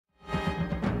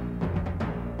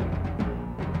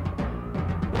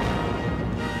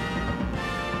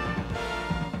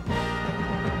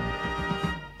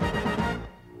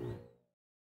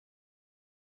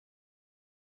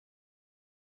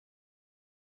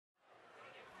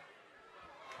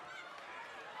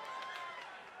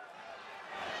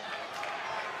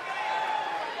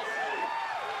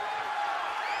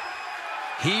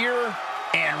here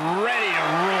and ready to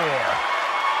roar.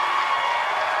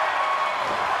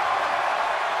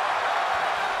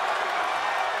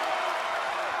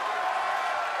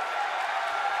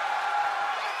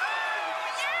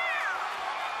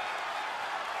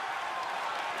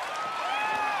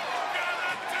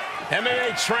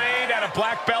 MMA trained at a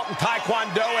black belt in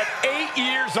Taekwondo at 8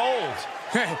 years old.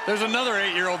 Hey, there's another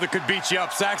 8-year-old that could beat you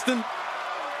up, Saxton.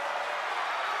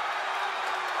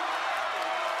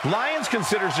 Lyons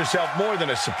considers herself more than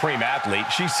a supreme athlete.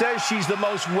 She says she's the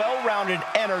most well-rounded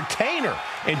entertainer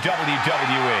in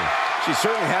WWE. She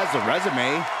certainly has the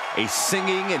resume, a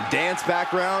singing and dance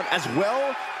background, as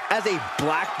well as a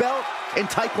black belt in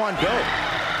Taekwondo.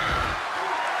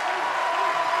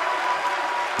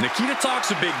 Nikkita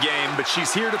talks a big game, but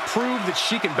she's here to prove that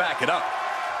she can back it up.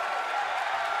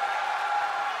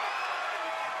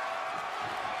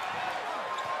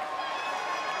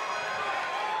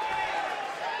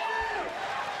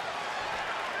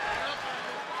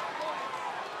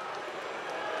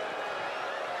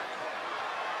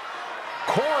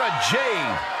 Cora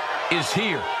Jade is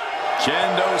here.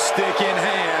 Kendo stick in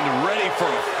hand, ready for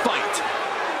a fight.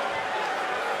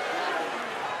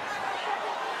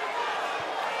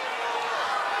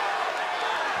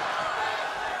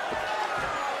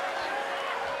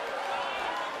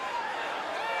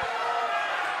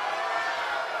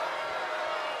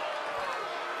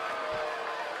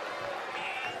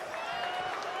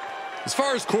 As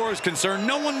far as Cora's concerned,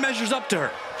 no one measures up to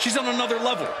her. She's on another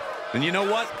level. And you know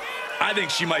what? I think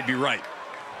she might be right.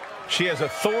 She has a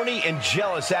thorny and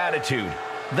jealous attitude.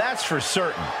 That's for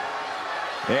certain.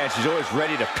 Yeah, she's always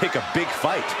ready to pick a big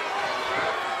fight.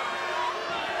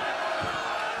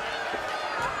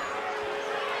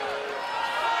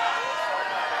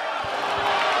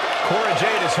 Cora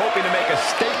Jade is hoping to make a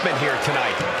statement here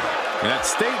tonight. And that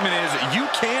statement is, you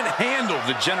can't handle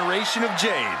the generation of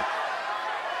Jade.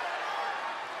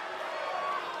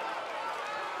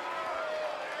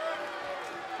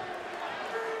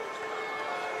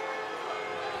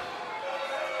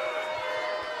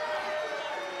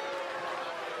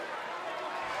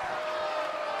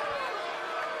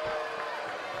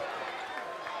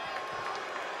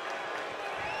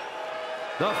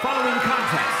 The following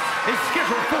contest is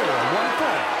scheduled for one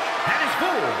fall and is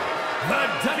for the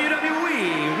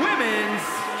WWE Women's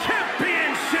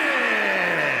Championship.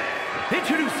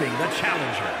 Introducing the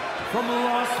challenger from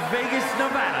Las Vegas,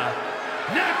 Nevada,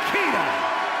 Nikkita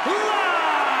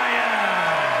Lyons.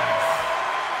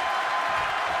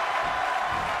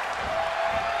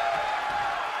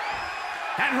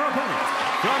 And her opponent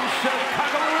from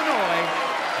Chicago, Illinois,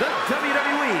 the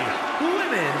WWE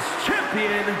Women's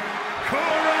Champion,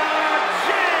 Cora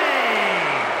Jade!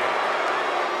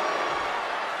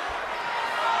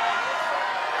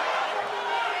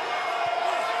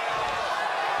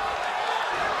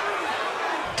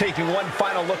 Taking one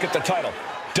final look at the title.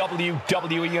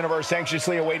 WWE Universe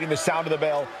anxiously awaiting the sound of the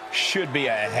bell. Should be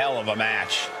a hell of a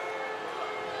match.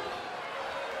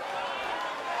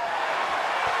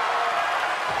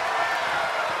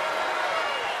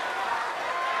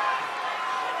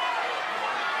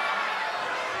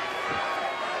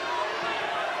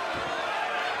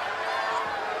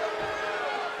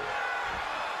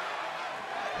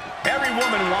 Every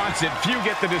woman wants it. Few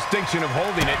get the distinction of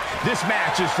holding it. This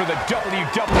match is for the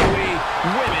WWE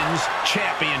Women's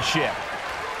Championship.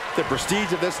 The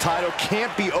prestige of this title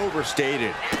can't be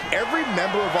overstated. Every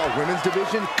member of our women's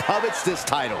division covets this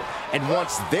title and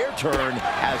wants their turn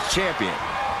as champion.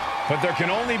 But there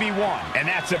can only be one, and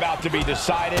that's about to be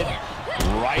decided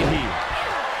right here.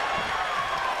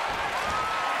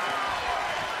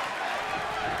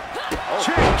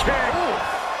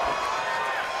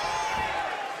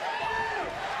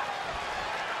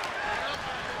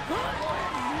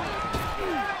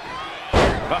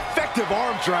 Effective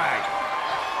arm drag.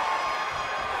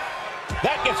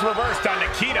 That gets reversed on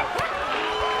Nikkita.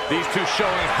 These two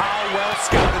showing how well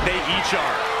scouted they each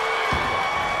are.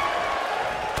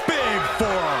 Big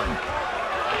forearm.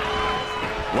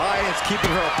 Lyons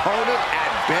keeping her opponent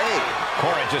at bay.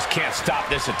 Cora just can't stop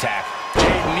this attack.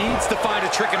 Jade needs to find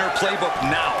a trick in her playbook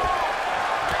now.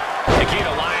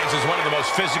 Nikkita Lyons is one of the most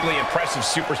physically impressive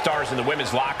superstars in the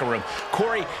women's locker room.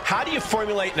 Corey, how do you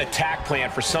formulate an attack plan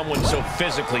for someone so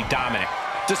physically dominant?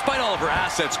 Despite all of her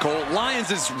assets, Cole, Lyons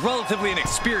is relatively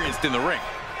inexperienced in the ring.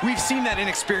 We've seen that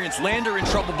inexperience land her in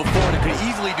trouble before, and it could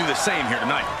easily do the same here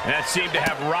tonight. And that seemed to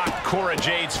have rocked Cora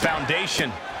Jade's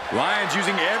foundation. Lyons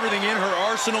using everything in her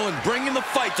arsenal and bringing the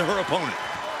fight to her opponent.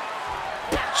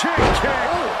 Check.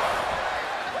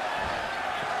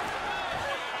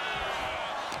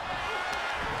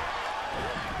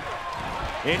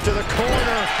 Into the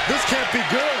corner. This can't be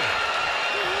good.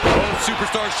 Both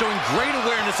superstars showing great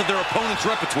awareness of their opponent's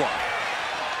repertoire.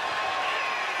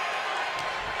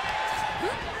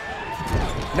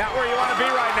 Not where you want to be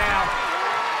right now.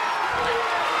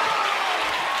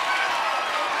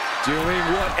 Doing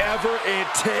whatever it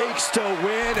takes to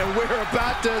win, and we're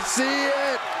about to see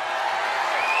it.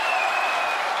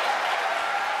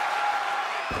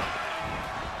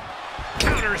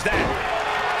 Counters that.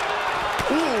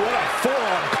 Ooh, what a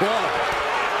forearm club.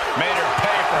 Made her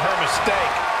pay for her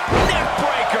mistake. Neck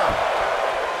breaker.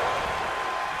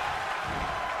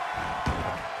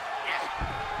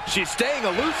 She's staying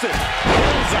elusive.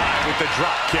 Bullseye with the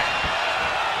drop kick.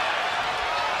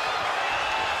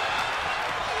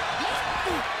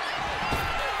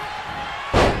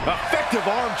 Effective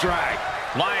arm drag.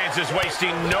 Lyons is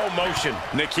wasting no motion.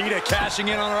 Nikkita cashing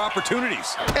in on her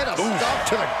opportunities. And a stop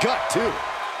to the gut, too.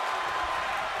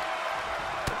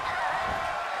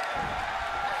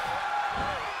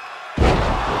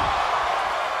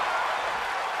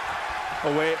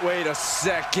 Oh, wait a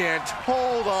second.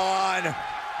 Hold on. I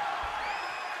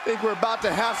think we're about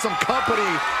to have some company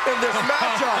in this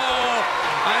matchup.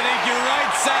 I think you're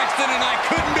right, Saxton, and I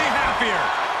couldn't be happier.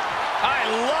 I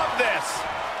love this.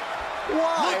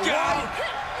 Why? Look out!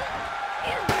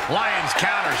 Lyons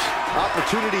counters.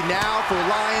 Opportunity now for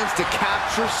Lyons to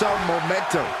capture some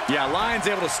momentum. Yeah, Lyons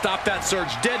able to stop that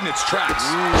surge dead in its tracks.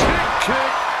 Kick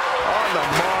on the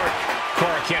mark.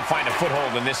 Cora can't find a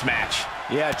foothold in this match.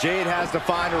 Yeah, Jade has to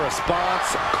find a response.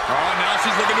 Oh, now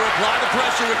she's looking to apply the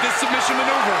pressure with this submission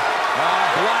maneuver.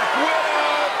 Black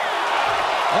Widow!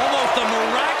 Almost a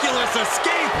miraculous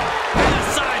escape and a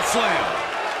side slam.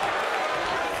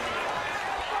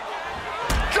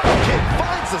 Drop kick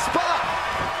finds the spot.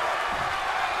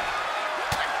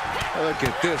 Look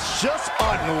at this, just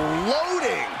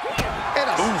unloading. And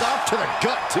a stop to the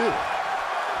gut, too.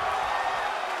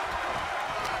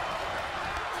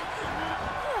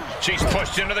 She's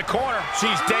pushed into the corner.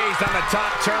 She's dazed on the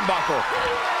top turnbuckle.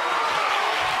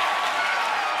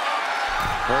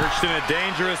 Perched in a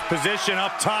dangerous position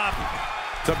up top.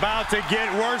 It's about to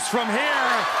get worse from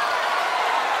here.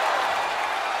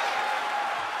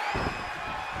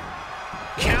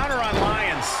 Counter on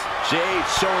Lyons. Jade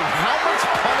showing how much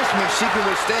punishment she can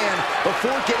withstand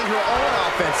before getting her own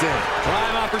offense in.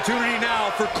 Prime opportunity now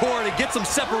for Cora to get some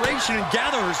separation and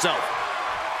gather herself.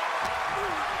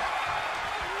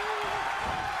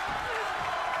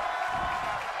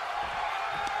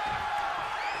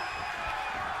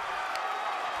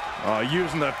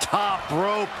 Using the top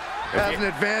rope Has an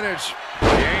advantage.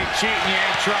 You ain't cheating, you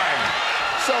ain't trying.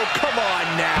 So come on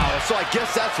now. So I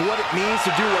guess that's what it means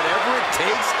to do whatever it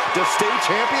takes to stay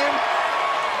champion?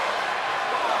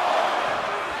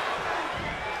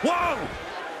 Whoa!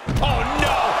 Oh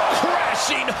no!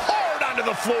 Crashing hard onto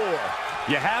the floor.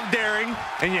 You have daring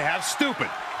and you have stupid.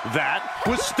 That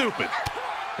was stupid.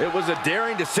 It was a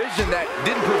daring decision that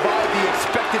didn't provide the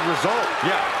expected result.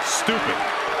 Yeah, stupid.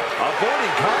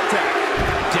 Avoiding contact.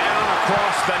 Down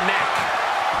across the neck.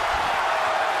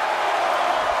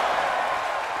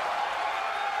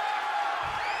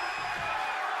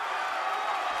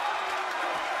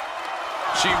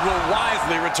 She will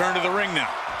wisely return to the ring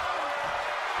now.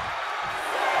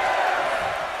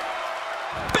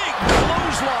 Big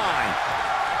clothesline.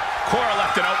 Cora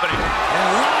left an opening. And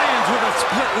Lyons with a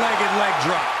split-legged leg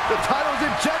drop. The title's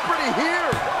in jeopardy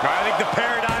here. I think the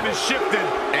paradigm has shifted.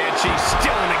 And she's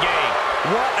still in the game.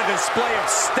 What a display of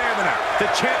stamina. The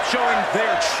champ showing they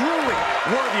are truly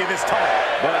worthy of this title.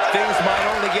 But things might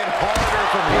only get harder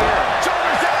from here.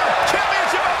 Shoulders down.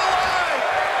 Championship on the line.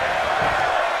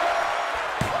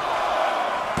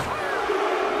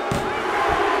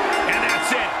 And that's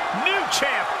it. New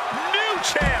champ. New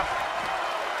champ.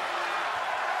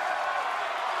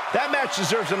 That match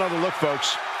deserves another look,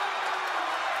 folks.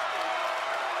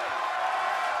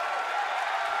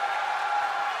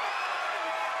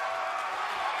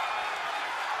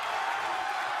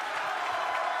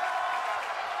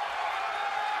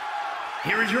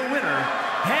 Here is your winner,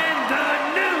 and the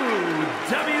new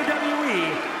WWE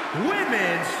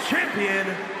Women's Champion,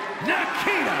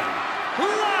 Nikkita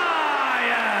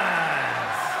Lyons.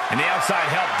 And the outside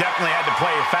help definitely had to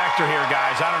play a factor here,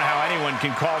 guys. I don't know how anyone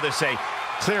can call this a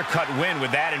clear-cut win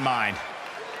with that in mind.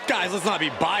 Guys, let's not be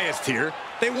biased here.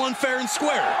 They won fair and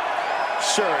square.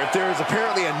 Sure, if there is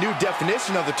apparently a new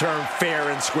definition of the term fair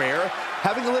and square,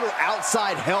 having a little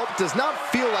outside help does not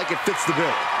feel like it fits the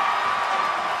bill.